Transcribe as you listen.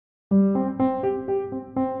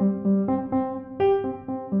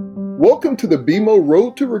Welcome to the BMO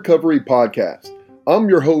Road to Recovery podcast. I'm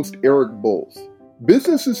your host, Eric Bowles.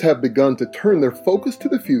 Businesses have begun to turn their focus to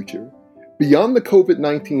the future beyond the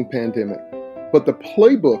COVID-19 pandemic, but the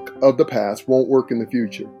playbook of the past won't work in the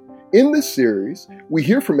future. In this series, we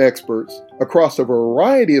hear from experts across a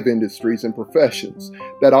variety of industries and professions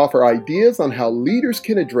that offer ideas on how leaders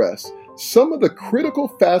can address some of the critical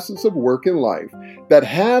facets of work and life that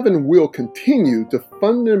have and will continue to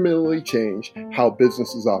fundamentally change how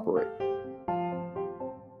businesses operate.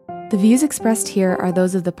 The views expressed here are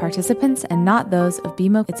those of the participants and not those of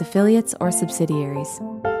BMO, its affiliates, or subsidiaries.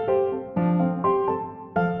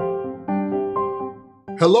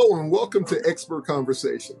 Hello and welcome to Expert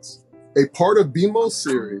Conversations, a part of BMO's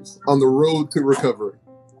series on the road to recovery.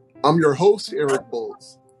 I'm your host, Eric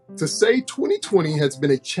Bowles. To say 2020 has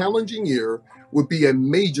been a challenging year would be a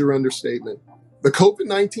major understatement. The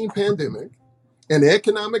COVID-19 pandemic, an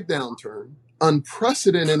economic downturn,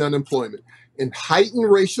 unprecedented unemployment, and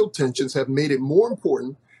heightened racial tensions have made it more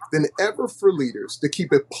important than ever for leaders to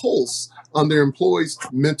keep a pulse on their employees'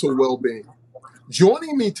 mental well-being.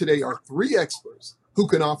 Joining me today are three experts who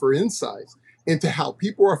can offer insights into how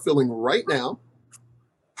people are feeling right now,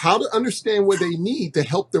 how to understand what they need to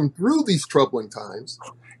help them through these troubling times,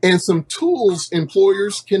 and some tools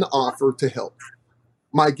employers can offer to help.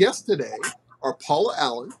 My guests today are Paula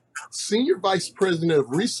Allen, Senior Vice President of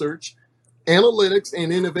Research, Analytics,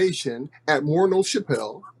 and Innovation at Morneau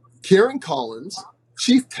Shepell, Karen Collins,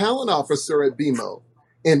 Chief Talent Officer at BMO,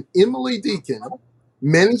 and Emily Deacon,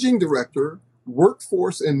 Managing Director,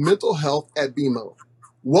 Workforce and Mental Health at BMO.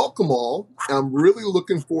 Welcome all. I'm really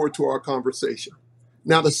looking forward to our conversation.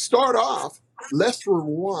 Now, to start off, let's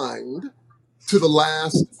rewind to the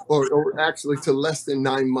last, or actually to less than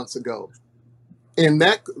 9 months ago. And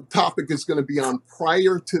that topic is going to be on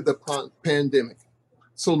prior to the pandemic.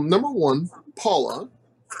 So number one, Paula,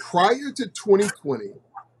 prior to 2020,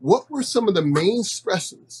 what were some of the main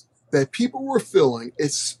stresses that people were feeling,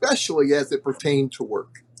 especially as it pertained to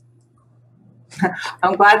work?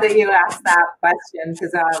 I'm glad that you asked that question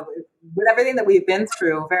because with everything that we've been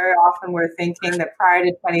through, very often we're thinking that prior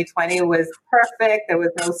to 2020 was perfect, there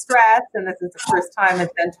was no stress, and this is the first time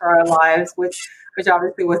it's entered our lives, which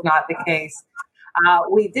obviously was not the case.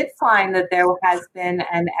 We did find that there has been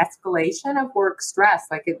an escalation of work stress.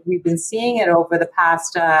 We've been seeing it over the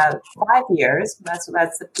past 5 years. That's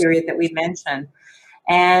the period that we mentioned.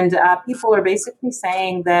 And people are basically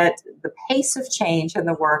saying that the pace of change in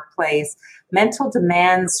the workplace, mental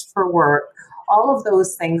demands for work, all of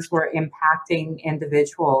those things were impacting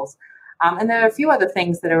individuals. And there are a few other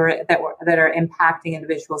things that are impacting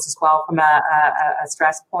individuals as well from a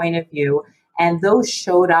stress point of view. And those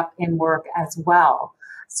showed up in work as well.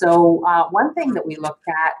 So one thing that we looked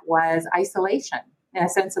at was isolation, a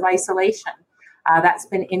sense of isolation. That's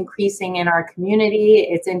been increasing in our community.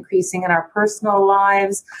 It's increasing in our personal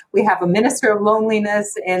lives. We have a Minister of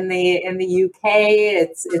Loneliness in the UK.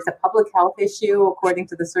 It's a public health issue, according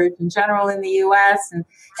to the Surgeon General in the US,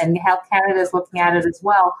 and Health Canada is looking at it as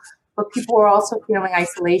well. But people are also feeling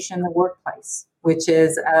isolation in the workplace, which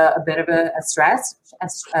is a bit of a stress,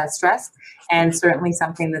 and certainly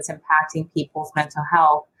something that's impacting people's mental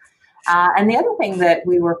health. And the other thing that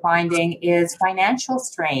we were finding is financial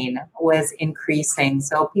strain was increasing.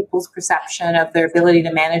 So people's perception of their ability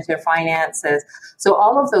to manage their finances. So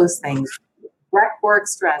all of those things, work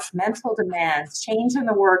stress, mental demands, change in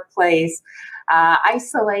the workplace,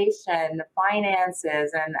 isolation,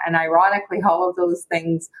 finances, and ironically, all of those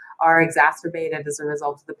things are exacerbated as a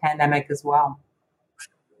result of the pandemic as well.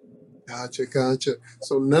 Gotcha.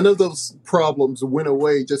 So none of those problems went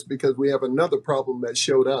away just because we have another problem that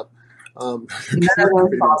showed up. None of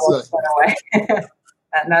those problems went away.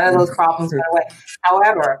 None of those problems went away.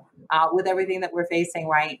 However, with everything that we're facing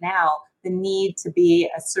right now, the need to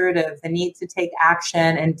be assertive, the need to take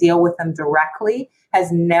action and deal with them directly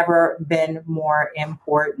has never been more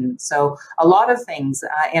important. So a lot of things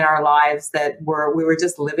in our lives that we were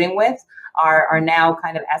just living with are now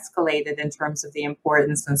kind of escalated in terms of the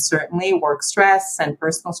importance, and certainly work stress and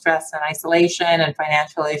personal stress and isolation and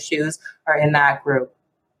financial issues are in that group.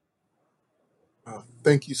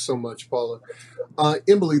 Thank you so much, Paula.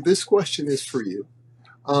 Emily, this question is for you.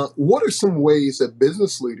 What are some ways that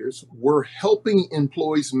business leaders were helping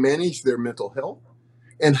employees manage their mental health,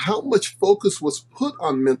 and how much focus was put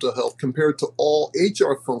on mental health compared to all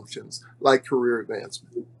HR functions like career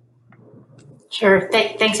advancement? Sure.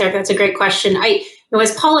 Thanks, Eric. That's a great question.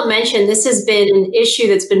 As Paula mentioned, this has been an issue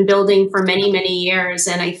that's been building for many, many years.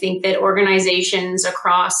 And I think that organizations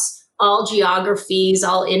across all geographies,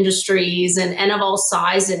 all industries, and of all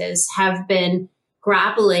sizes have been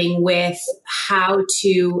grappling with how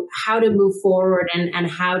to move forward and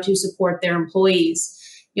how to support their employees.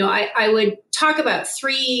 I would talk about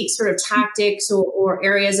three sort of tactics or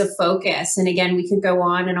areas of focus. And again, we could go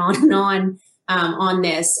on and on and on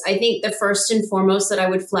this. I think the first and foremost that I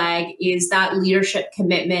would flag is that leadership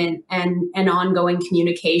commitment and ongoing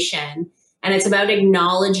communication. And it's about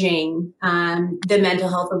acknowledging the mental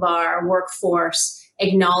health of our workforce,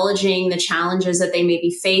 acknowledging the challenges that they may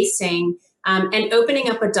be facing, and opening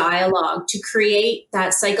up a dialogue to create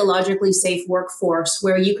that psychologically safe workforce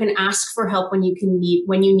where you can ask for help when you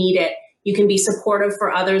need it. You can be supportive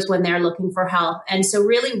for others when they're looking for help. And so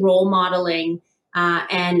really role modeling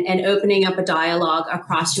and opening up a dialogue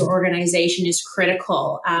across your organization is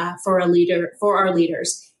critical for our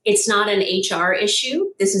leaders. It's not an HR issue.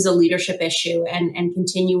 This is a leadership issue, and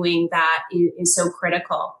continuing that is so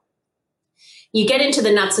critical. You get into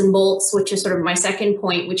the nuts and bolts, which is sort of my second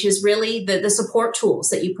point, which is really the support tools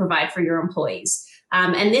that you provide for your employees.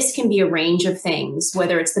 And this can be a range of things,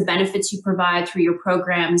 whether it's the benefits you provide through your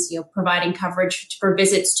programs, providing coverage for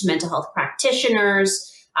visits to mental health practitioners,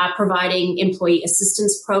 providing employee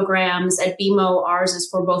assistance programs. At BMO, ours is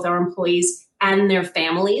for both our employees and their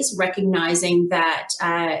families, recognizing that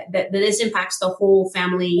this impacts the whole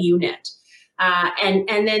family unit. And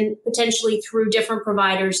then potentially through different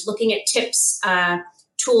providers, looking at tips,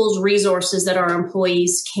 tools, resources that our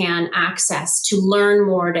employees can access to learn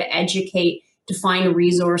more, to educate, to find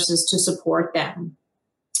resources to support them.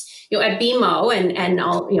 At BMO, and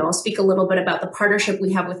I'll speak a little bit about the partnership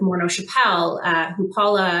we have with Morneau Shepell, who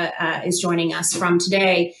Paula is joining us from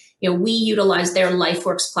today. We utilize their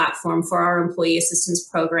LifeWorks platform for our employee assistance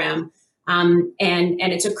program, and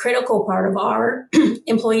it's a critical part of our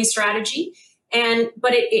employee strategy.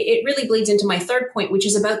 But it really bleeds into my third point, which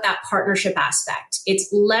is about that partnership aspect.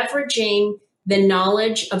 It's leveraging the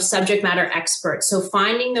knowledge of subject matter experts. So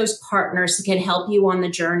finding those partners that can help you on the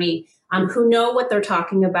journey, who know what they're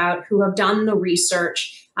talking about, who have done the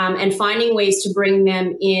research, and finding ways to bring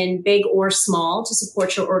them in, big or small, to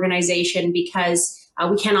support your organization, because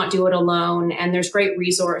we cannot do it alone. And there's great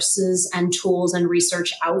resources and tools and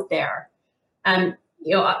research out there.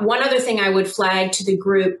 One other thing I would flag to the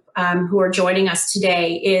group who are joining us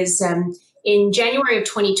today is in January of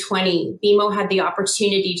 2020, BMO had the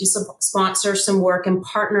opportunity to sponsor some work and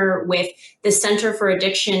partner with the Center for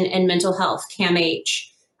Addiction and Mental Health, CAMH.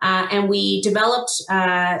 And we developed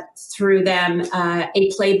through them a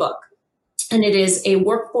playbook. And it is a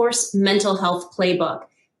workforce mental health playbook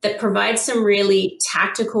that provides some really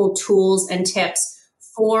tactical tools and tips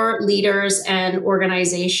for leaders and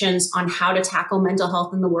organizations on how to tackle mental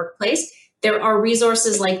health in the workplace. There are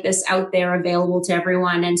resources like this out there available to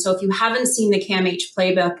everyone. And so if you haven't seen the CAMH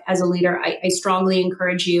playbook as a leader, I strongly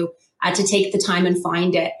encourage you to take the time and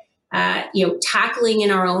find it. Tackling in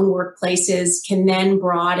our own workplaces can then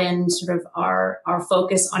broaden sort of our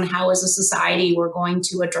focus on how as a society we're going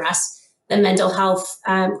to address the mental health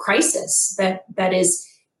crisis that is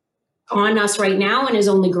on us right now and is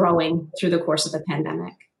only growing through the course of the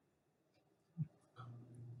pandemic.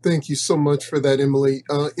 Thank you so much for that, Emily.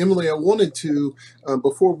 Emily, I wanted to,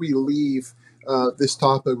 before we leave this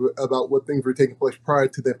topic about what things were taking place prior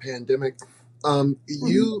to the pandemic,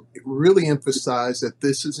 you really emphasize that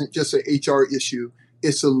this isn't just an HR issue,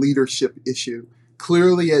 it's a leadership issue.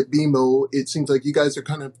 Clearly at BMO, it seems like you guys are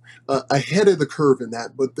kind of ahead of the curve in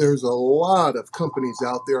that, but there's a lot of companies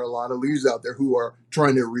out there, a lot of leaders out there who are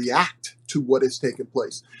trying to react to what is taking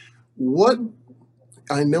place.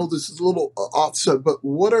 I know this is a little offset, but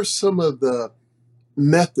what are some of the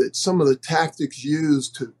methods, some of the tactics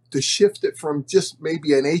used to shift it from just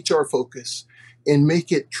maybe an HR focus and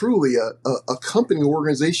make it truly a company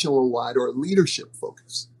organizational wide or a leadership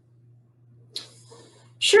focus?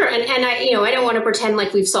 Sure. And I don't want to pretend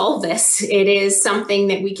like we've solved this. It is something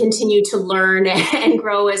that we continue to learn and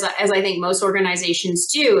grow as I think most organizations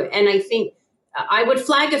do. And I think I would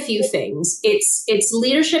flag a few things. It's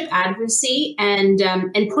leadership advocacy and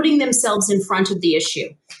putting themselves in front of the issue.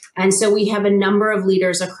 And so we have a number of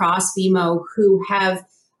leaders across BMO who have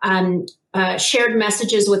shared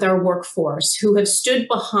messages with our workforce, who have stood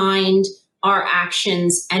behind our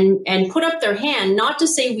actions and put up their hand, not to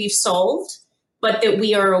say we've solved, but that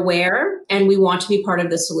we are aware and we want to be part of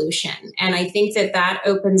the solution. And I think that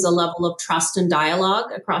opens a level of trust and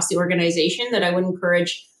dialogue across the organization that I would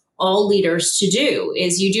encourage all leaders to do.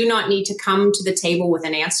 Is you do not need to come to the table with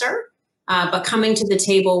an answer, but coming to the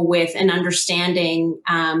table with an understanding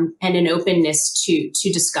and an openness to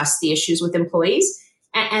discuss the issues with employees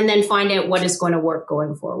and then find out what is going to work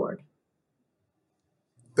going forward.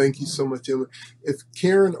 Thank you so much, Emma. If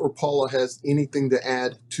Karen or Paula has anything to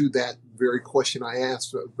add to that very question I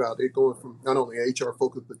asked about it going from not only HR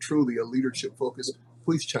focus, but truly a leadership focus,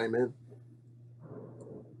 please chime in.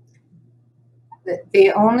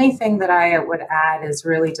 The only thing that I would add is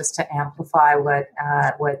really just to amplify what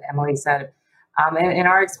Emily said. In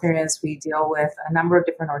our experience, we deal with a number of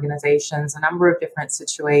different organizations, a number of different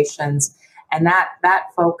situations, and that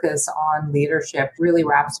focus on leadership really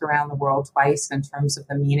wraps around the world twice in terms of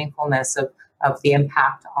the meaningfulness of the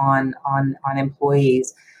impact on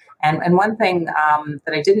employees. And one thing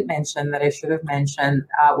that I didn't mention that I should have mentioned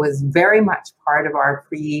was very much part of our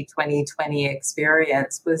pre-2020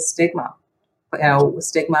 experience was stigma.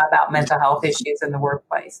 Stigma about mental health issues in the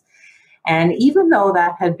workplace. And even though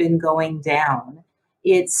that had been going down,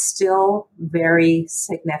 it's still very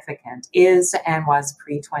significant, is and was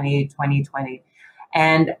pre-2020.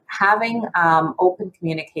 And having open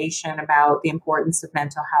communication about the importance of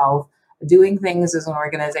mental health, doing things as an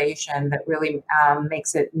organization that really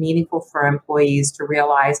makes it meaningful for employees to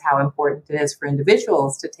realize how important it is for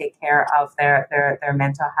individuals to take care of their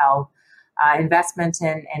mental health, investment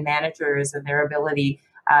in managers and their ability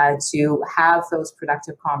to have those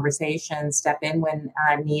productive conversations, step in when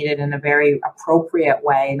needed in a very appropriate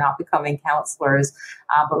way, not becoming counselors,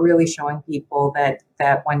 but really showing people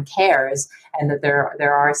that one cares and that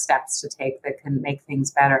there are steps to take that can make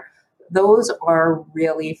things better. Those are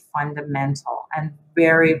really fundamental and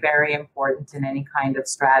very, very important in any kind of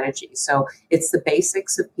strategy. So it's the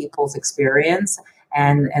basics of people's experience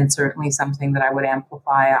and certainly something that I would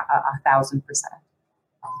amplify 1,000%.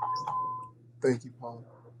 Thank you, Paula.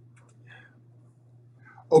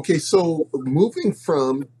 Okay, so moving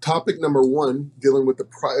from topic number one, dealing with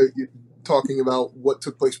talking about what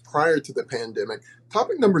took place prior to the pandemic,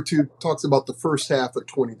 topic number two talks about the first half of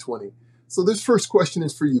 2020. So this first question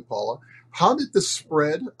is for you, Paula. How did the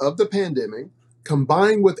spread of the pandemic,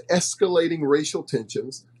 combined with escalating racial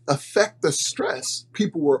tensions, affect the stress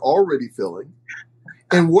people were already feeling?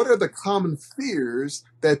 And what are the common fears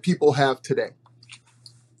that people have today?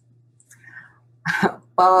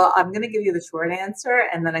 Well, I'm going to give you the short answer,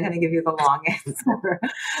 and then I'm going to give you the long answer.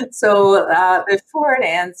 So the short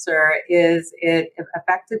answer is it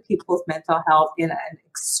affected people's mental health in an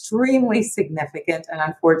extremely significant and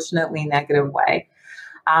unfortunately negative way.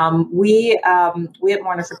 We at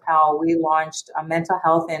Morneau Shepell, we launched a mental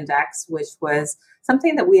health index, which was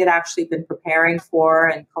something that we had actually been preparing for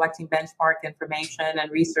and collecting benchmark information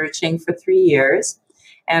and researching for 3 years.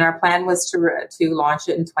 And our plan was to launch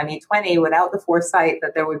it in 2020 without the foresight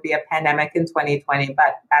that there would be a pandemic in 2020,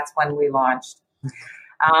 but that's when we launched.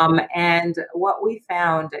 And what we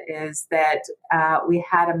found is that we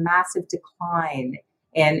had a massive decline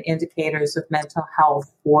in indicators of mental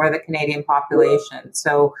health for the Canadian population.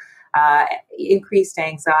 So increased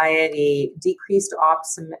anxiety, decreased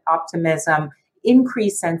optimism,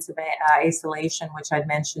 increased sense of isolation, which I'd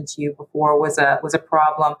mentioned to you before was a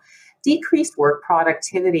problem, decreased work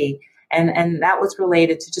productivity, and that was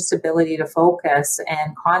related to just ability to focus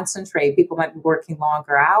and concentrate. People might be working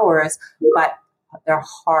longer hours, but they're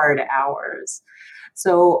hard hours.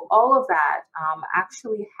 So all of that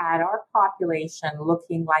actually had our population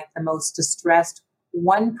looking like the most distressed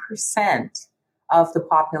 1% of the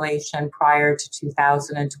population prior to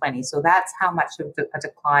 2020. So that's how much of a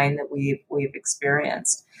decline that we've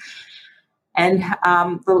experienced. And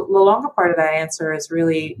the longer part of that answer is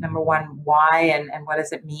really, number one, why and what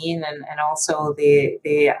does it mean, and also the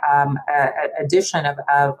addition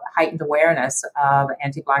of heightened awareness of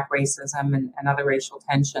anti-Black racism and other racial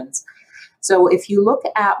tensions. So if you look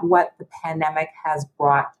at what the pandemic has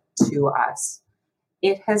brought to us,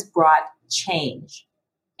 it has brought change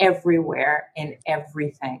everywhere in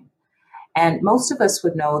everything. And most of us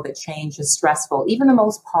would know that change is stressful. Even the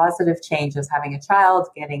most positive changes, having a child,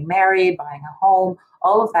 getting married, buying a home,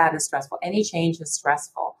 all of that is stressful. Any change is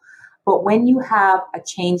stressful. But when you have a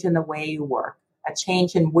change in the way you work, a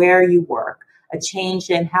change in where you work, a change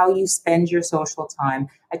in how you spend your social time,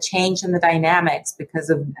 a change in the dynamics because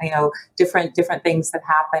of different things that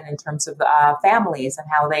happen in terms of families and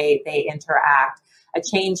how they interact, a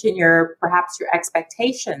change in perhaps your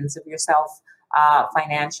expectations of yourself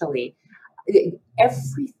financially.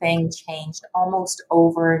 Everything changed almost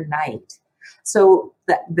overnight. So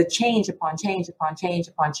the change upon change upon change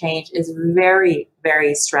upon change is very,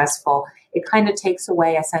 very stressful. It kind of takes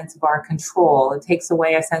away a sense of our control. It takes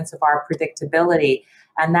away a sense of our predictability.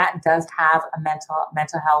 And that does have a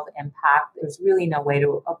mental health impact. There's really no way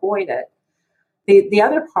to avoid it. The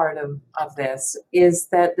other part of this is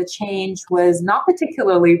that the change was not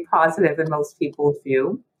particularly positive in most people's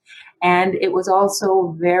view. And it was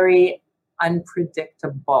also very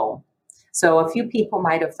unpredictable. So a few people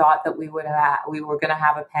might have thought that we were going to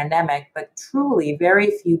have a pandemic, but truly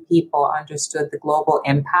very few people understood the global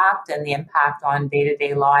impact and the impact on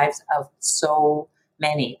day-to-day lives of so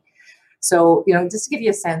many. So, just to give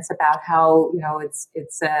you a sense about how,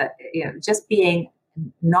 it's just being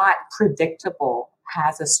not predictable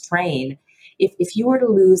has a strain. If you were to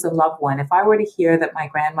lose a loved one, if I were to hear that my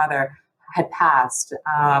grandmother had passed,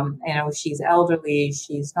 she's elderly,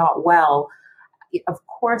 she's not well, of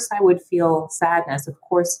course I would feel sadness. Of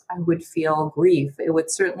course I would feel grief. It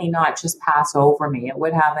would certainly not just pass over me. It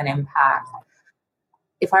would have an impact.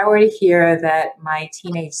 If I were to hear that my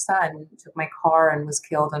teenage son took my car and was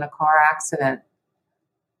killed in a car accident,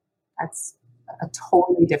 that's a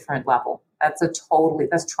totally different level. That's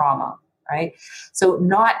trauma, right? So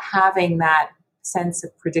not having that sense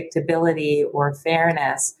of predictability or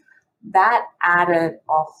fairness, that added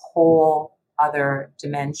a whole other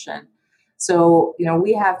dimension. So,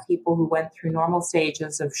 we have people who went through normal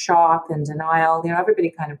stages of shock and denial. Everybody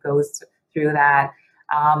kind of goes through that.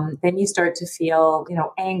 Then you start to feel,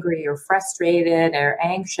 angry or frustrated or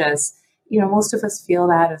anxious. Most of us feel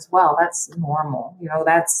that as well. That's normal.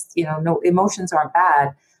 No, emotions aren't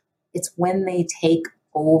bad. It's when they take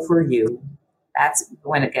over you. That's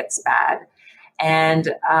when it gets bad. And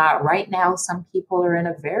right now, some people are in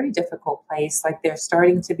a very difficult place, like they're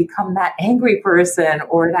starting to become that angry person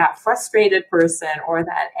or that frustrated person or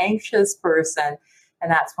that anxious person. And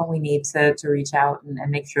that's when we need to reach out and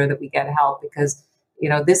make sure that we get help, because,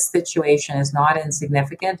 this situation is not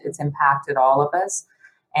insignificant. It's impacted all of us,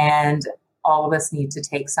 and all of us need to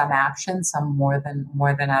take some action, some more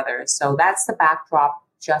than others. So that's the backdrop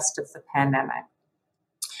just of the pandemic.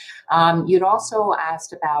 You'd also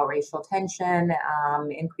asked about racial tension,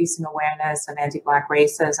 increasing awareness of anti-Black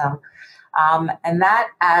racism, and that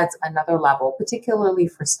adds another level, particularly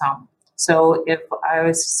for some. So if I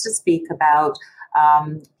was to speak about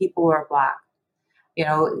people who are Black,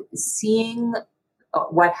 seeing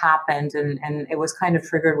what happened, and it was kind of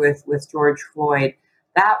triggered with George Floyd,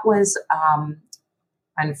 that was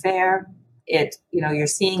unfair. You're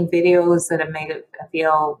seeing videos that have made it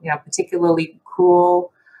feel, particularly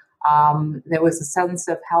cruel. There was a sense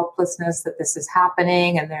of helplessness that this is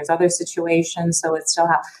happening, and there's other situations. So it's still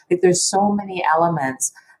there's so many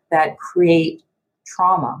elements that create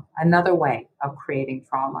trauma, another way of creating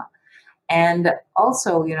trauma. And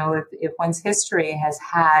also, if one's history has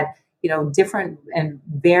had, different and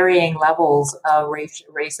varying levels of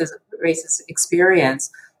racist experience,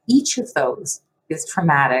 each of those is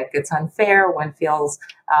traumatic. It's unfair. One feels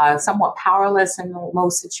somewhat powerless in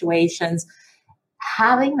most situations.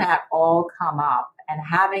 Having that all come up and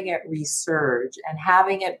having it resurge and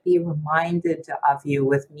having it be reminded of you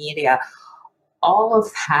with media, all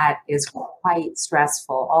of that is quite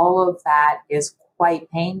stressful. All of that is quite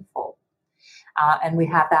painful. And we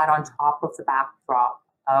have that on top of the backdrop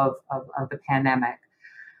of the pandemic.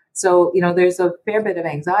 So, there's a fair bit of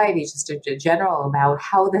anxiety just in general about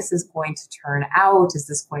how this is going to turn out. Is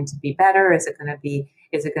this going to be better? Is it going to be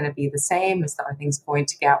the same? Are things going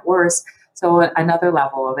to get worse? So another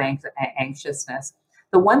level of anxiousness.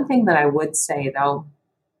 The one thing that I would say, though,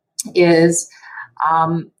 is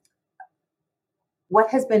what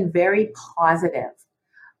has been very positive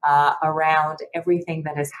around everything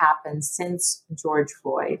that has happened since George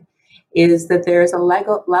Floyd is that there's a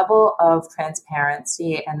level of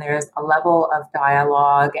transparency, and there's a level of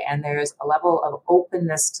dialogue, and there's a level of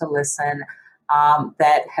openness to listen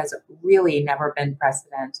that has really never been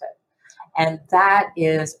precedented. And that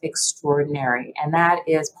is extraordinary, and that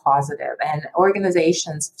is positive. And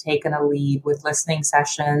organizations have taken a lead with listening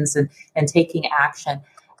sessions and taking action.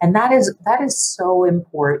 And that is so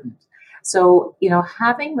important. So,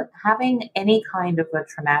 having any kind of a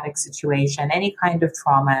traumatic situation, any kind of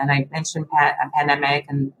trauma, and I mentioned a pandemic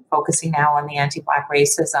and focusing now on the anti-Black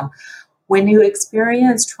racism, when you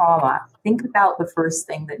experience trauma, think about the first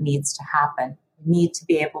thing that needs to happen. You need to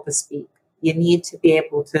be able to speak. You need to be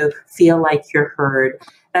able to feel like you're heard.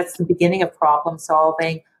 That's the beginning of problem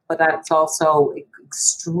solving, but that's also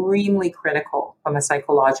extremely critical from a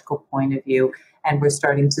psychological point of view. And we're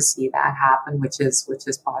starting to see that happen, which is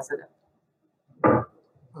positive.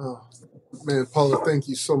 Oh, man, Paula, thank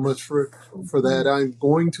you so much for that. I'm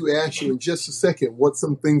going to ask you in just a second what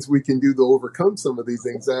some things we can do to overcome some of these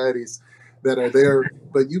anxieties that are there.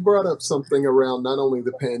 But you brought up something around not only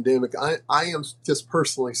the pandemic. I am just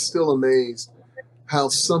personally still amazed how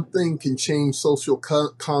something can change social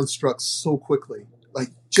constructs so quickly, like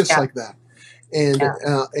like that.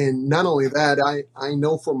 And not only that, I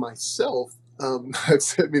know for myself, I've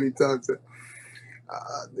said many times that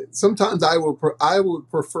sometimes I would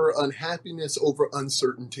prefer unhappiness over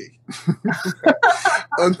uncertainty.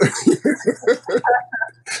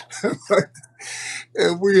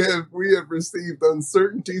 And we have received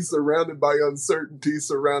uncertainty surrounded by uncertainty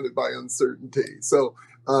surrounded by uncertainty. So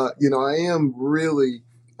I am really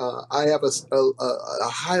I have a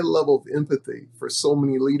high level of empathy for so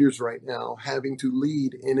many leaders right now having to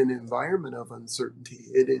lead in an environment of uncertainty.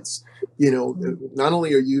 It is, not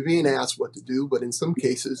only are you being asked what to do, but in some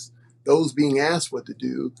cases, those being asked what to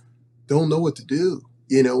do don't know what to do.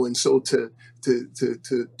 And so to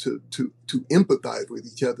empathize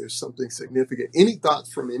with each other is something significant. Any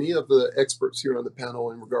thoughts from any of the experts here on the panel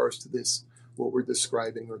in regards to this, what we're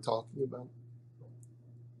describing or talking about?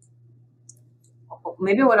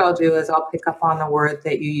 Maybe what I'll do is I'll pick up on the word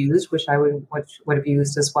that you used, which would have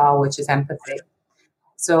used as well, which is empathy.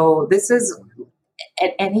 So this is,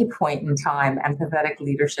 at any point in time, empathetic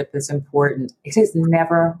leadership is important. It is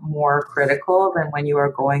never more critical than when you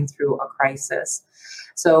are going through a crisis.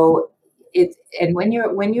 So when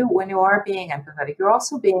you are being empathetic, you're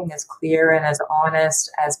also being as clear and as honest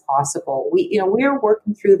as possible. We are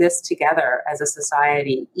working through this together as a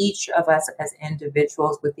society, each of us as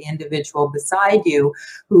individuals, with the individual beside you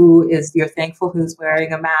you're thankful who's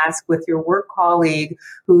wearing a mask, with your work colleague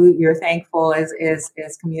who you're thankful is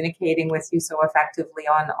communicating with you so effectively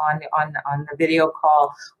on the video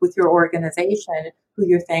call, with your organization who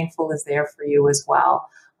you're thankful is there for you as well.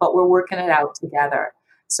 But we're working it out together.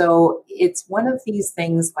 So it's one of these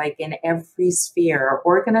things, like in every sphere,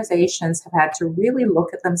 organizations have had to really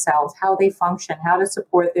look at themselves, how they function, how to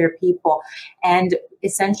support their people, and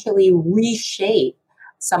essentially reshape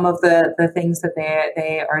some of the things that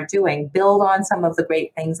they are doing, build on some of the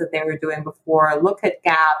great things that they were doing before, look at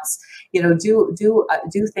gaps,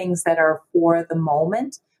 do things that are for the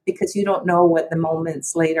moment, because you don't know what the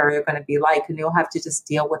moments later are going to be like, and you'll have to just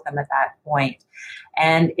deal with them at that point.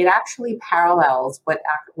 And it actually parallels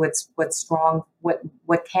what's strong, what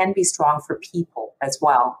can be strong for people as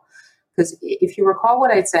well. Because if you recall what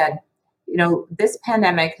I said, this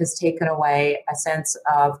pandemic has taken away a sense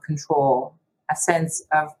of control, a sense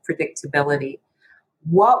of predictability.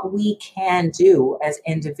 What we can do as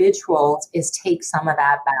individuals is take some of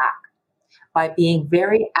that back by being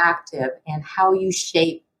very active in how you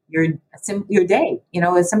shape your day,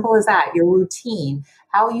 as simple as that, your routine,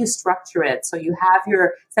 how you structure it. So you have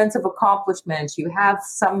your sense of accomplishment, you have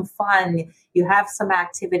some fun, you have some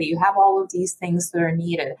activity, you have all of these things that are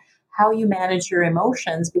needed. How you manage your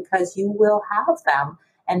emotions, because you will have them,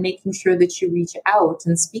 and making sure that you reach out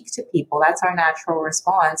and speak to people. That's our natural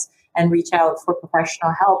response, and reach out for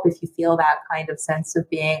professional help if you feel that kind of sense of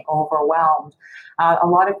being overwhelmed. A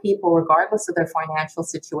lot of people, regardless of their financial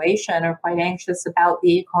situation, are quite anxious about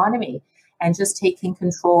the economy, and just taking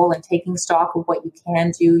control and taking stock of what you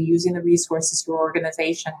can do, using the resources your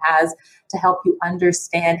organization has to help you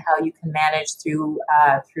understand how you can manage through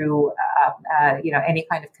any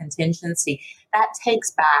kind of contingency. That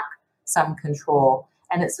takes back some control.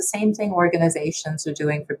 And it's the same thing organizations are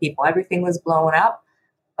doing for people. Everything was blown up,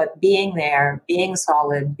 but being there, being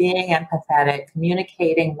solid, being empathetic,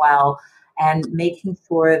 communicating well, and making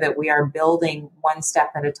sure that we are building one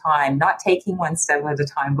step at a time, not taking one step at a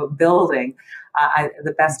time, but building.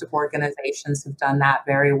 The best of organizations have done that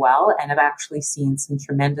very well, and have actually seen some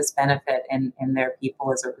tremendous benefit in their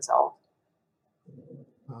people as a result.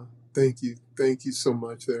 Thank you. Thank you so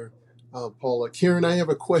much there, Paula. Karen, I have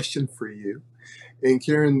a question for you. And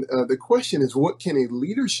Karen, the question is, what can a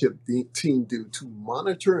leadership team do to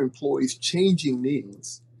monitor employees' changing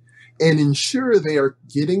needs and ensure they are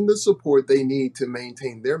getting the support they need to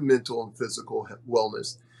maintain their mental and physical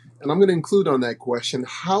wellness? And I'm going to include on that question,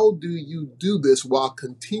 how do you do this while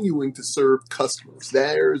continuing to serve customers?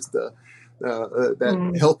 There's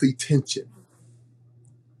that healthy tension.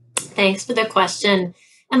 Thanks for the question.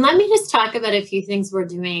 And let me just talk about a few things we're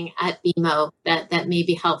doing at BMO that may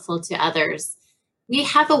be helpful to others. We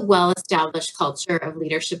have a well-established culture of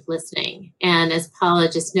leadership listening. And as Paula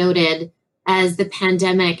just noted, as the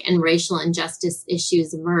pandemic and racial injustice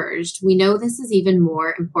issues emerged, we know this is even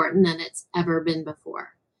more important than it's ever been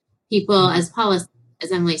before. People, as Paula said,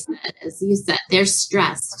 as Emily said, as you said, they're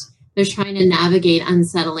stressed. They're trying to navigate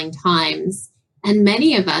unsettling times. And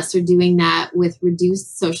many of us are doing that with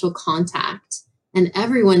reduced social contact. And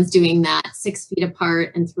everyone's doing that 6 feet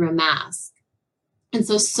apart and through a mask. And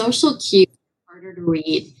so social cues are harder to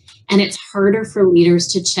read, and it's harder for leaders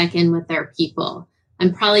to check in with their people.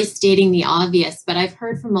 I'm probably stating the obvious, but I've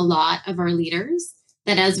heard from a lot of our leaders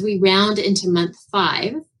that as we round into month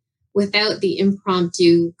 5, without the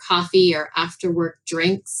impromptu coffee or after work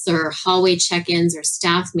drinks or hallway check-ins or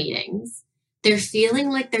staff meetings, they're feeling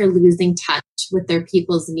like they're losing touch with their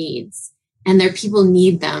people's needs, and their people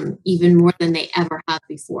need them even more than they ever have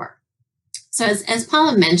before. So as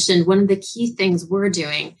Paula mentioned, one of the key things we're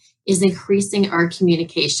doing is increasing our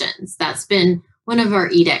communications. That's been one of our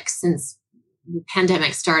edicts since the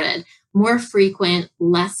pandemic started. More frequent,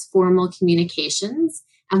 less formal communications.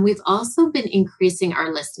 And we've also been increasing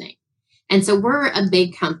our listening. And so we're a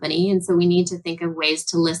big company, and so we need to think of ways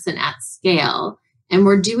to listen at scale. And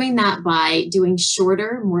we're doing that by doing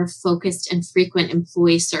shorter, more focused and frequent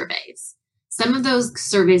employee surveys. Some of those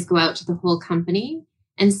surveys go out to the whole company,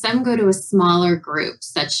 and some go to a smaller group,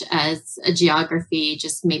 such as a geography,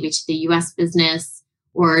 just maybe to the US business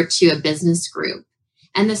or to a business group.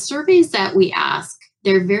 And the surveys that we ask,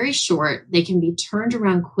 they're very short. They can be turned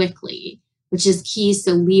around quickly, which is key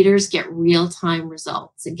so leaders get real-time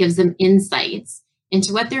results. It gives them insights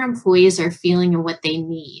into what their employees are feeling and what they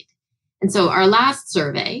need. And so our last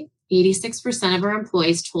survey, 86% of our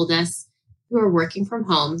employees told us who are working from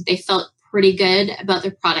home, they felt pretty good about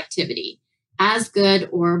their productivity, as good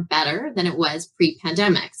or better than it was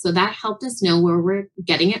pre-pandemic. So that helped us know where we're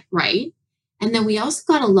getting it right. And then we also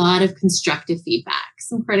got a lot of constructive feedback,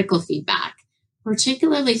 some critical feedback,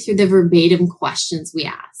 particularly through the verbatim questions we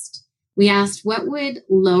asked. We asked, what would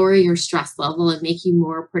lower your stress level and make you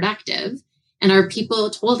more productive? And our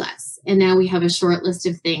people told us. And now we have a short list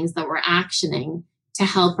of things that we're actioning to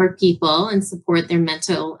help our people and support their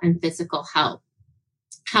mental and physical health.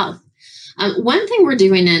 One thing we're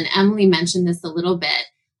doing, and Emily mentioned this a little bit,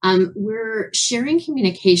 we're sharing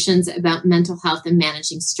communications about mental health and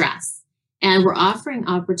managing stress. And we're offering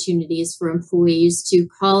opportunities for employees to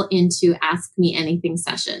call into Ask Me Anything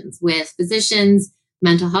sessions with physicians,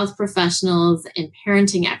 mental health professionals, and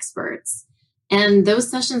parenting experts. And those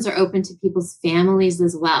sessions are open to people's families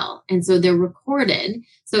as well. And so they're recorded.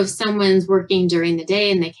 So if someone's working during the day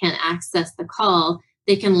and they can't access the call,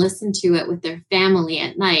 they can listen to it with their family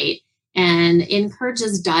at night, and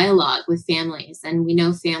encourages dialogue with families. And we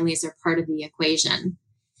know families are part of the equation.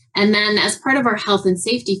 And then as part of our health and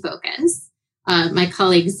safety focus, my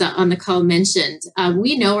colleagues on the call mentioned,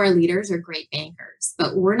 we know our leaders are great bankers,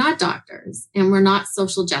 but we're not doctors and we're not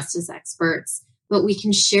social justice experts, but we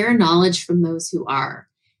can share knowledge from those who are.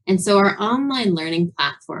 And so our online learning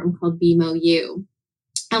platform called BMO U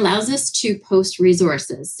allows us to post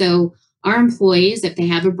resources. So our employees, if they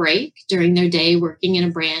have a break during their day working in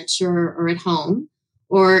a branch or at home,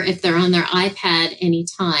 or if they're on their iPad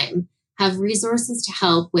anytime, have resources to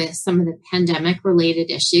help with some of the pandemic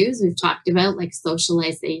related issues we've talked about, like social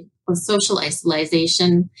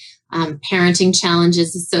isolation, parenting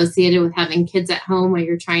challenges associated with having kids at home while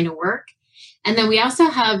you're trying to work. And then we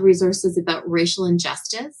also have resources about racial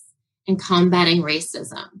injustice and combating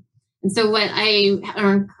racism. And so what I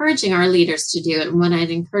are encouraging our leaders to do, and what I'd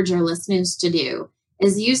encourage our listeners to do,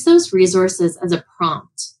 is use those resources as a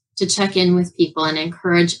prompt to check in with people and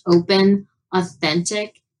encourage open,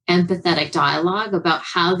 authentic, empathetic dialogue about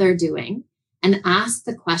how they're doing, and ask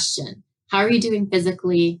the question, how are you doing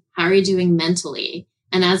physically? How are you doing mentally?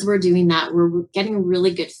 And as we're doing that, we're getting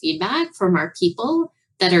really good feedback from our people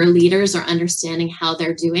that our leaders are understanding how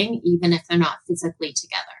they're doing, even if they're not physically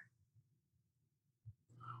together.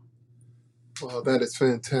 Wow, that is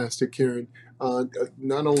fantastic, Karen.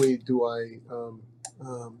 Not only do I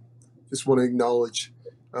just want to acknowledge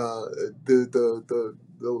the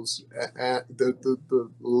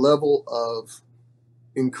level of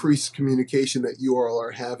increased communication that you all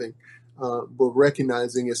are having, but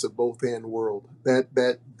recognizing it's a both and world.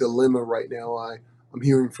 That dilemma right now, I'm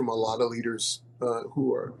hearing from a lot of leaders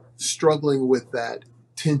who are struggling with that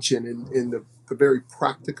tension, and the very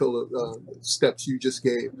practical steps you just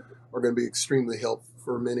gave are going to be extremely helpful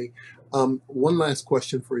for many. One last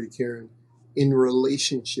question for you, Karen, in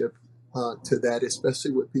relationship to that,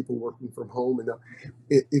 especially with people working from home. And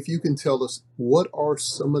if you can tell us, what are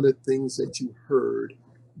some of the things that you heard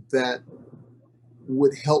that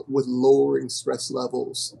would help with lowering stress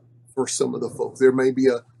levels for some of the folks? There may be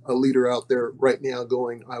a leader out there right now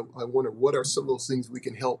going, I wonder, what are some of those things we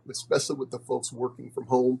can help, especially with the folks working from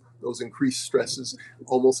home, those increased stresses.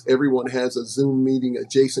 Almost everyone has a Zoom meeting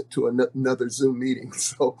adjacent to another Zoom meeting.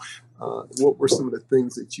 So what were some of the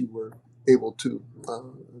things that you were able to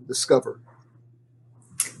discover?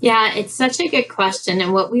 Yeah, it's such a good question.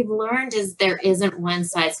 And what we've learned is there isn't one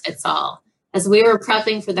size fits all. As we were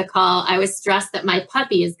prepping for the call, I was stressed that my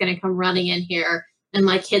puppy is going to come running in here and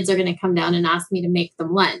my kids are going to come down and ask me to make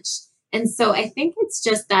them lunch. And so I think it's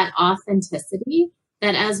just that authenticity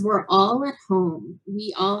that as we're all at home,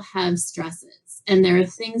 we all have stresses and there are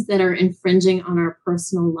things that are infringing on our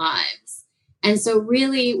personal lives. And so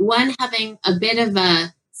really, one, having a bit of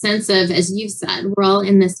a sense of, as you've said, we're all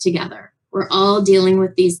in this together. We're all dealing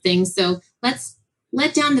with these things. So let's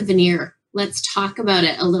let down the veneer. Let's talk about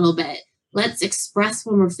it a little bit. Let's express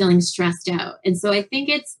when we're feeling stressed out. And so I think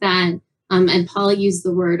it's that, and Paula used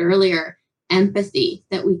the word earlier, empathy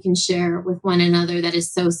that we can share with one another that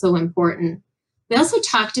is so, so important. We also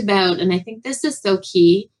talked about, and I think this is so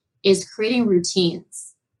key, is creating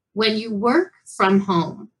routines. When you work from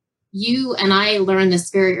home, you and I learned this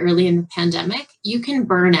very early in the pandemic, you can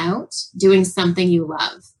burn out doing something you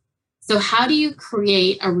love. So how do you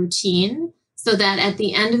create a routine so that at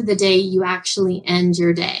the end of the day, you actually end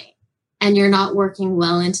your day and you're not working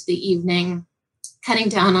well into the evening, cutting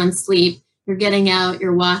down on sleep, you're getting out,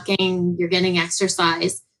 you're walking, you're getting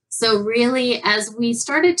exercise. So really, as we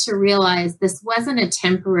started to realize this wasn't a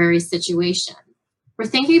temporary situation, we're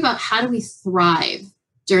thinking about how do we thrive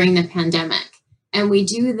during the pandemic? And we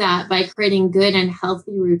do that by creating good and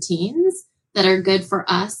healthy routines that are good for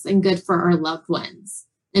us and good for our loved ones,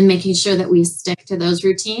 and making sure that we stick to those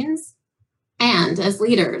routines. And as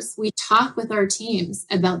leaders, we talk with our teams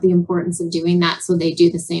about the importance of doing that so they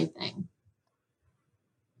do the same thing.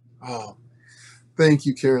 Oh, thank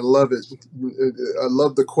you, Karen. Love it. I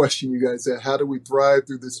love the question you guys had. How do we thrive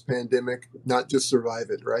through this pandemic, not just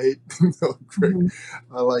survive it, right? Great.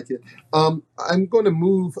 Mm-hmm. I like it. I'm going to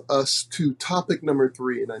move us to topic number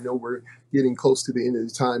 3, and I know we're getting close to the end of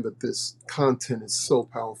the time, but this content is so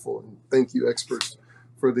powerful. And thank you, experts,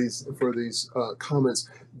 for these comments.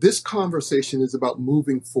 This conversation is about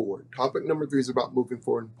moving forward. Topic number 3 is about moving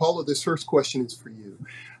forward. And Paula, this first question is for you.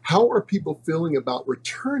 How are people feeling about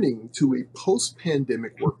returning to a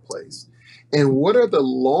post-pandemic workplace? And what are the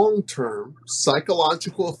long-term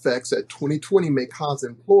psychological effects that 2020 may cause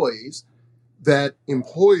employees that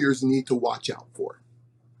employers need to watch out for?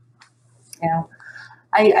 Yeah.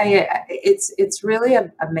 It's really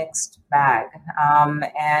a mixed bag.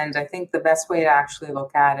 And I think the best way to actually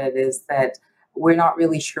look at it is that we're not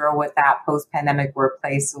really sure what that post-pandemic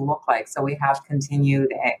workplace will look like. So we have continued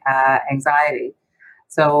anxiety.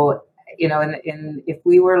 So, if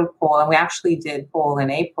we were to poll, and we actually did poll in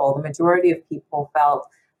April, the majority of people felt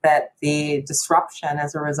that the disruption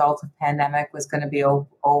as a result of pandemic was going to be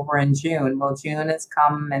over in June. Well, June has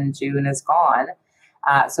come and June is gone.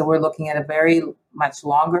 So we're looking at a very much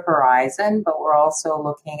longer horizon, but we're also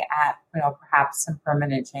looking at, perhaps some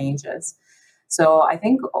permanent changes. So I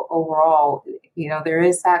think overall, there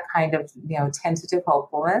is that kind of, tentative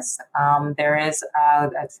hopefulness. There is a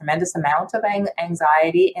tremendous amount of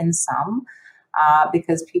anxiety in some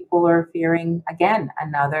because people are fearing, again,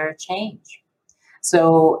 another change.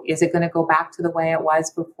 So is it going to go back to the way it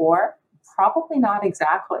was before? Probably not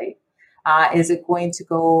exactly. Is it going to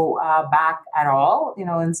go back at all?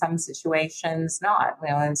 In some situations, not.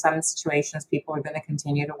 In some situations, people are going to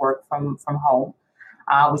continue to work from home,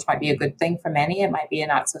 which might be a good thing for many. It might be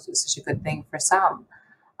such a good thing for some.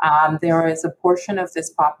 There is a portion of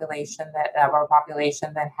this population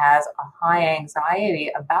that has a high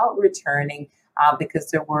anxiety about returning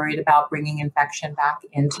because they're worried about bringing infection back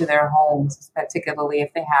into their homes, particularly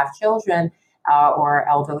if they have children or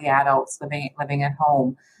elderly adults living at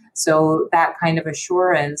home. So that kind of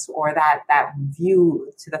assurance or that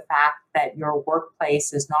view to the fact that your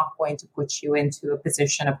workplace is not going to put you into a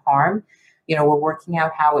position of harm. We're working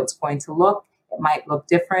out how it's going to look. It might look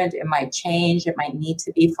different. It might change. It might need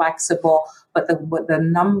to be flexible. But the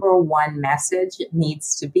number one message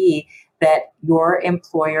needs to be that your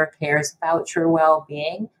employer cares about your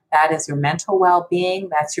well-being. That is your mental well-being.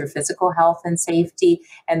 That's your physical health and safety.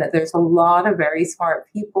 And that there's a lot of very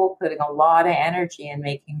smart people putting a lot of energy in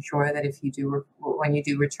making sure that when you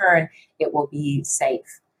do return, it will be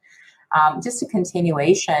safe. Just a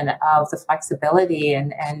continuation of the flexibility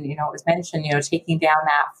and it was mentioned, taking down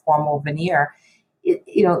that formal veneer.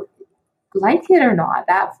 Like it or not,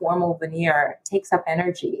 that formal veneer takes up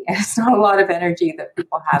energy. And it's not a lot of energy that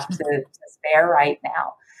people have to spare right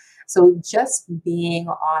now. So just being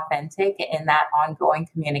authentic in that ongoing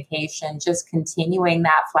communication, just continuing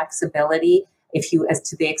that flexibility, as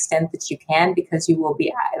to the extent that you can, because you will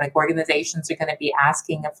be, organizations are going to be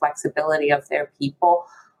asking a flexibility of their people.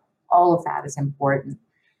 All of that is important.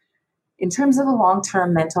 In terms of the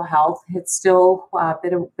long-term mental health, it's still a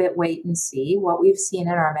bit wait and see. What we've seen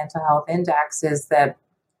in our mental health index is that,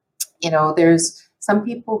 there's some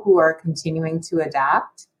people who are continuing to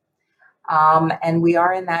adapt. And we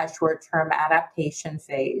are in that short-term adaptation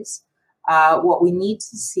phase. What we need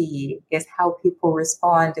to see is how people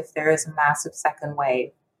respond if there is a massive second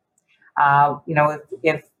wave.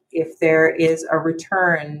 If there is a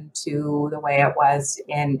return to the way it was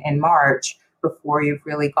in March, before you've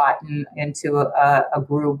really gotten into a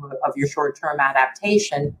groove of your short-term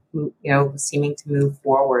adaptation, seeming to move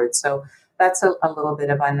forward. So that's a little bit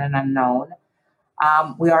of an unknown.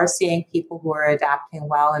 We are seeing people who are adapting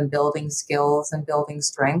well and building skills and building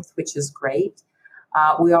strength, which is great.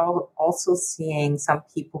 We are also seeing some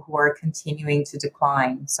people who are continuing to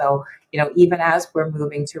decline. So, even as we're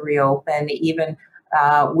moving to reopen, even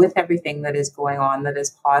with everything that is going on that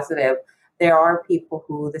is positive, there are people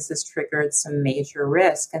who this has triggered some major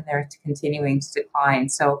risk and they're continuing to decline.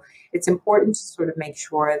 So it's important to sort of make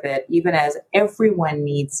sure that even as everyone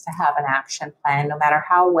needs to have an action plan, no matter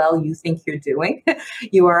how well you think you're doing,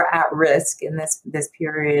 you are at risk in this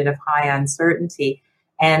period of high uncertainty.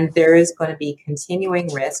 And there is going to be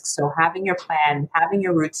continuing risk. So having your plan, having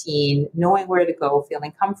your routine, knowing where to go,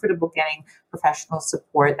 feeling comfortable getting professional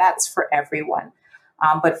support, that's for everyone.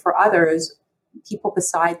 But for others, people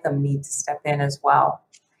beside them need to step in as well.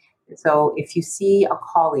 So if you see a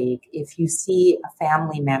colleague, if you see a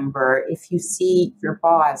family member, if you see your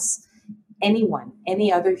boss, anyone, any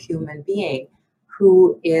other human being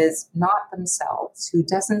who is not themselves, who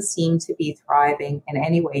doesn't seem to be thriving in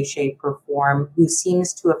any way, shape, or form, who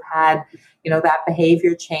seems to have had, that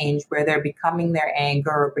behavior change where they're becoming their anger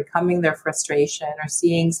or becoming their frustration or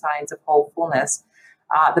seeing signs of hopefulness,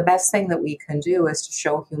 the best thing that we can do is to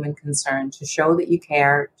show human concern, to show that you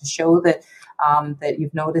care, to show that that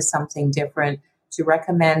you've noticed something different, to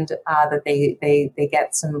recommend that they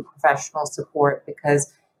get some professional support,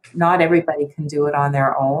 because not everybody can do it on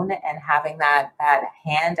their own. And having that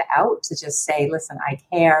hand out to just say, listen, I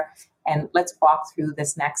care, and let's walk through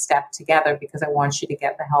this next step together because I want you to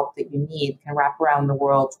get the help that you need, can wrap around the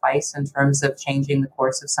world twice in terms of changing the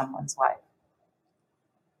course of someone's life.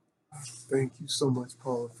 Thank you so much,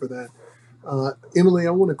 Paula, for that. Emily,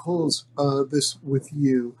 I want to close this with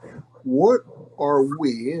you. What are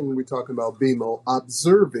we, and we're talking about BMO,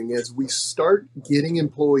 observing as we start getting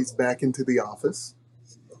employees back into the office?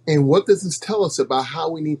 And what does this tell us about how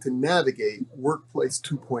we need to navigate Workplace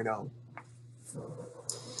 2.0?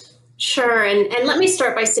 Sure. And let me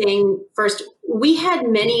start by saying first, we had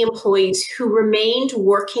many employees who remained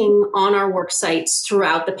working on our work sites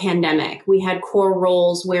throughout the pandemic. We had core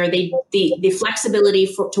roles where the flexibility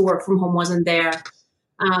to work from home wasn't there.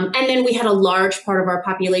 And then we had a large part of our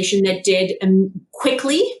population that did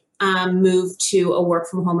quickly move to a work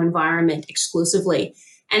from home environment exclusively.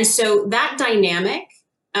 And so that dynamic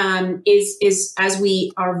is as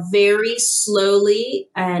we are very slowly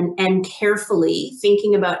and carefully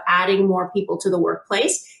thinking about adding more people to the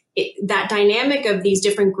workplace, that dynamic of these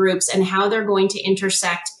different groups and how they're going to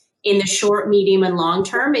intersect in the short, medium, and long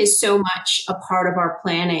term is so much a part of our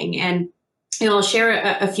planning. And I'll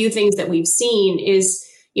share a few things that we've seen is,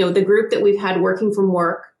 the group that we've had working from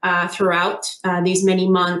work throughout these many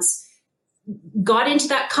months got into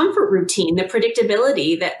that comfort routine, the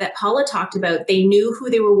predictability that Paula talked about. They knew who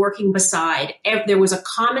they were working beside. There was a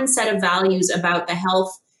common set of values about the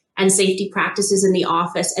health and safety practices in the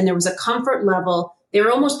office, and there was a comfort level. They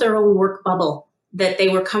were almost their own work bubble, that they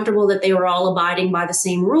were comfortable that they were all abiding by the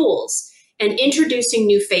same rules. And introducing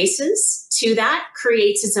new faces to that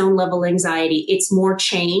creates its own level of anxiety. It's more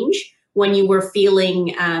change when you were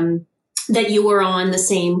feeling that you were on the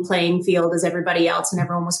same playing field as everybody else and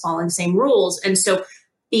everyone was following the same rules. And so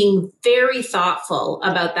being very thoughtful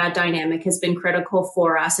about that dynamic has been critical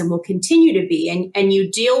for us and will continue to be. And you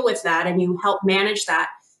deal with that and you help manage that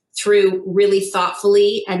through really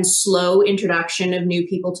thoughtfully and slow introduction of new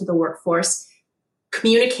people to the workforce,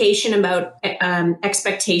 communication about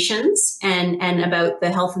expectations and about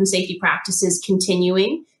the health and safety practices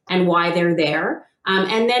continuing and why they're there.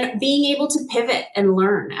 And then being able to pivot and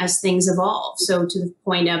learn as things evolve. So to the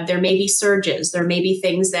point of there may be surges, there may be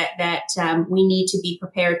things that we need to be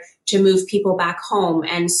prepared to move people back home.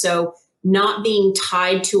 And so not being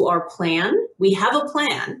tied to our plan, we have a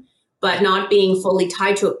plan, but not being fully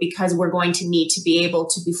tied to it because we're going to need to be able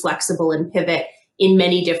to be flexible and pivot in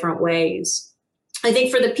many different ways. I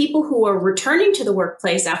think for the people who are returning to the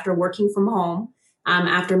workplace after working from home,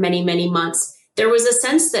 after many, many months, there was a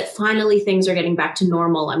sense that finally things are getting back to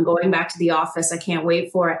normal. I'm going back to the office. I can't wait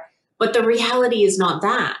for it. But the reality is not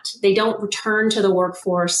that. They don't return to the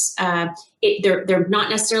workforce. They're not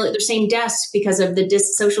necessarily at their same desk because of the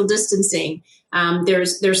social distancing.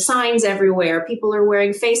 There's signs everywhere. People are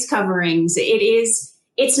wearing face coverings.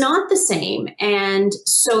 It's not the same. And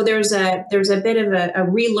so there's a bit of a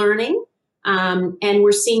relearning. And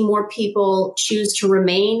we're seeing more people choose to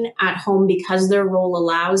remain at home because their role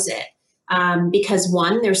allows it. Because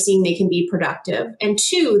one, they're seeing they can be productive, and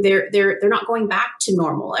two, they're not going back to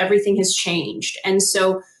normal. Everything has changed. And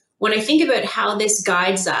so when I think about how this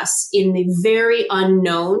guides us in the very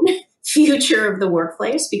unknown future of the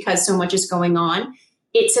workplace, because so much is going on,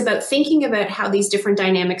 it's about thinking about how these different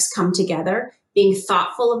dynamics come together, being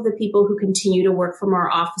thoughtful of the people who continue to work from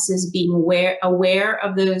our offices, being aware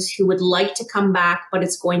of those who would like to come back, but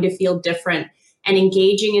it's going to feel different, and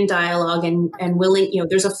engaging in dialogue and willing,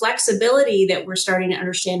 there's a flexibility that we're starting to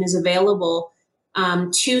understand is available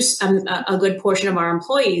to a good portion of our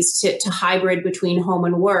employees to hybrid between home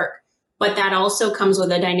and work. But that also comes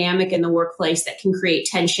with a dynamic in the workplace that can create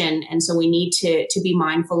tension. And so we need to be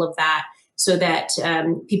mindful of that so that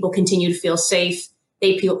people continue to feel safe,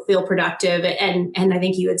 they feel productive. And I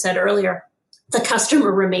think you had said earlier, the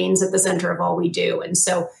customer remains at the center of all we do. And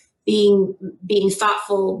so being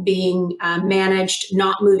thoughtful, being managed,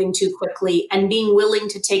 not moving too quickly, and being willing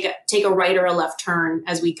to take a right or a left turn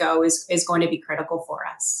as we go is going to be critical for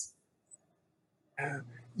us.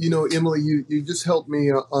 Emily, you just helped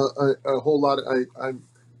me a whole lot.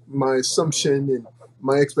 My assumption and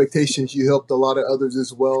my expectations, you helped a lot of others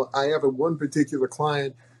as well. I have one particular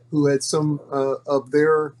client who had some of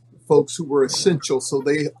their folks who were essential, so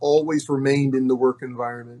they always remained in the work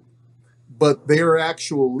environment. But their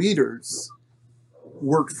actual leaders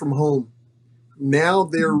worked from home. Now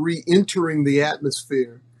they're re-entering the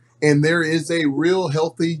atmosphere, and there is a real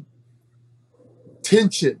healthy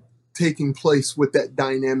tension taking place with that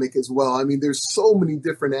dynamic as well. I mean, there's so many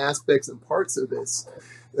different aspects and parts of this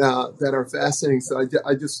that are fascinating. So I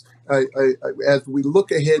as we look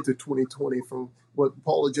ahead to 2020, from what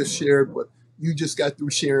Paula just shared, what you just got through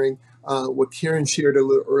sharing, what Karen shared a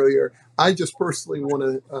little earlier, I just personally want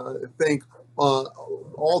to thank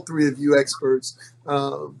all three of you experts,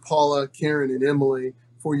 Paula, Karen, and Emily,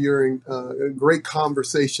 for your great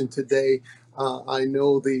conversation today. I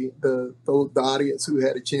know the audience who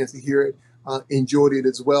had a chance to hear it enjoyed it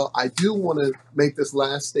as well. I do want to make this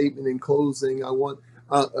last statement in closing. I want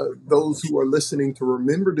those who are listening to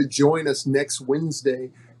remember to join us next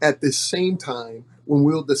Wednesday at this same time when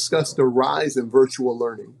we'll discuss the rise in virtual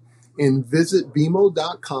learning. And visit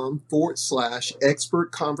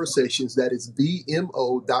BMO.com/expert conversations. That is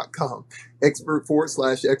BMO.com expert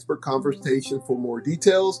conversation for more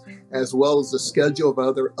details, as well as the schedule of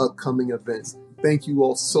other upcoming events. Thank you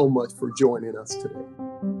all so much for joining us today.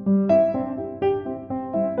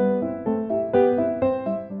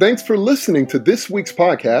 Thanks for listening to this week's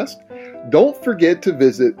podcast. Don't forget to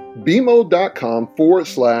visit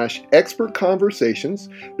BMO.com/expert conversations.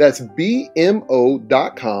 That's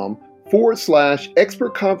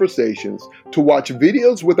BMO.com/expert conversations to watch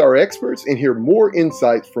videos with our experts and hear more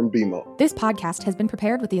insights from BMO. This podcast has been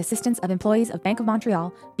prepared with the assistance of employees of Bank of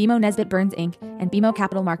Montreal, BMO Nesbitt Burns Inc., and BMO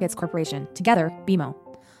Capital Markets Corporation. Together, BMO.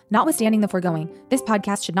 Notwithstanding the foregoing, this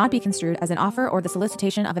podcast should not be construed as an offer or the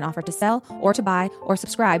solicitation of an offer to sell or to buy or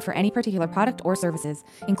subscribe for any particular product or services,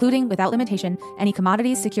 including, without limitation, any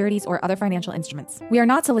commodities, securities, or other financial instruments. We are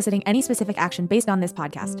not soliciting any specific action based on this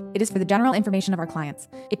podcast. It is for the general information of our clients.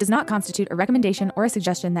 It does not constitute a recommendation or a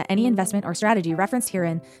suggestion that any investment or strategy referenced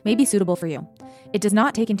herein may be suitable for you. It does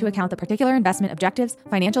not take into account the particular investment objectives,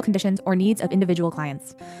 financial conditions, or needs of individual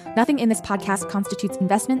clients. Nothing in this podcast constitutes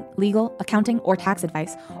investment, legal, accounting, or tax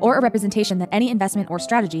advice, or a representation that any investment or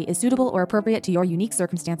strategy is suitable or appropriate to your unique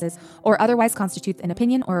circumstances, or otherwise constitutes an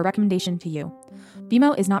opinion or a recommendation to you.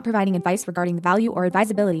 BMO is not providing advice regarding the value or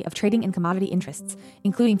advisability of trading in commodity interests,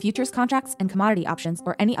 including futures contracts and commodity options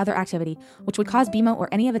or any other activity which would cause BMO or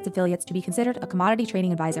any of its affiliates to be considered a commodity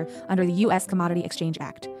trading advisor under the U.S. Commodity Exchange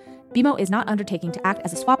Act. BMO is not undertaking to act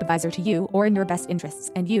as a swap advisor to you or in your best interests,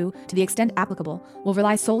 and you, to the extent applicable, will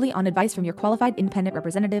rely solely on advice from your qualified independent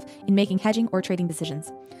representative in making hedging or trading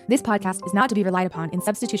decisions. This podcast is not to be relied upon in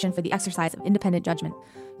substitution for the exercise of independent judgment.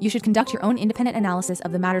 You should conduct your own independent analysis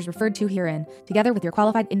of the matters referred to herein, together with your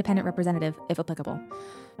qualified independent representative, if applicable.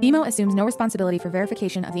 BMO assumes no responsibility for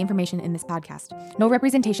verification of the information in this podcast. No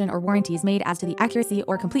representation or warranty is made as to the accuracy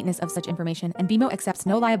or completeness of such information, and BMO accepts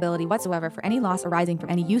no liability whatsoever for any loss arising from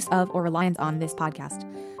any use of or reliance on this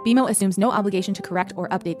podcast. BMO assumes no obligation to correct or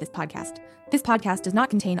update this podcast. This podcast does not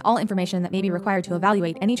contain all information that may be required to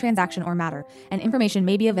evaluate any transaction or matter, and information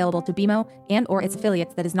may be available to BMO and or its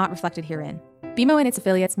affiliates that is not reflected herein. BMO and its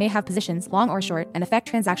affiliates may have positions, long or short, and affect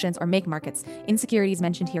transactions or make markets in securities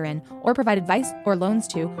mentioned herein, or provide advice or loans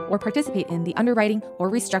to, or participate in the underwriting or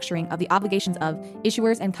restructuring of the obligations of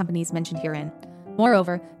issuers and companies mentioned herein.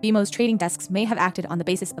 Moreover, BMO's trading desks may have acted on the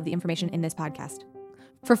basis of the information in this podcast.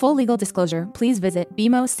 For full legal disclosure, please visit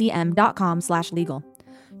bmocm.com/legal.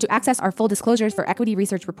 To access our full disclosures for equity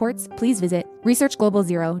research reports, please visit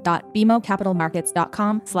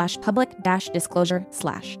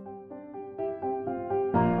researchglobalzero.bmocapitalmarkets.com/public-disclosure/.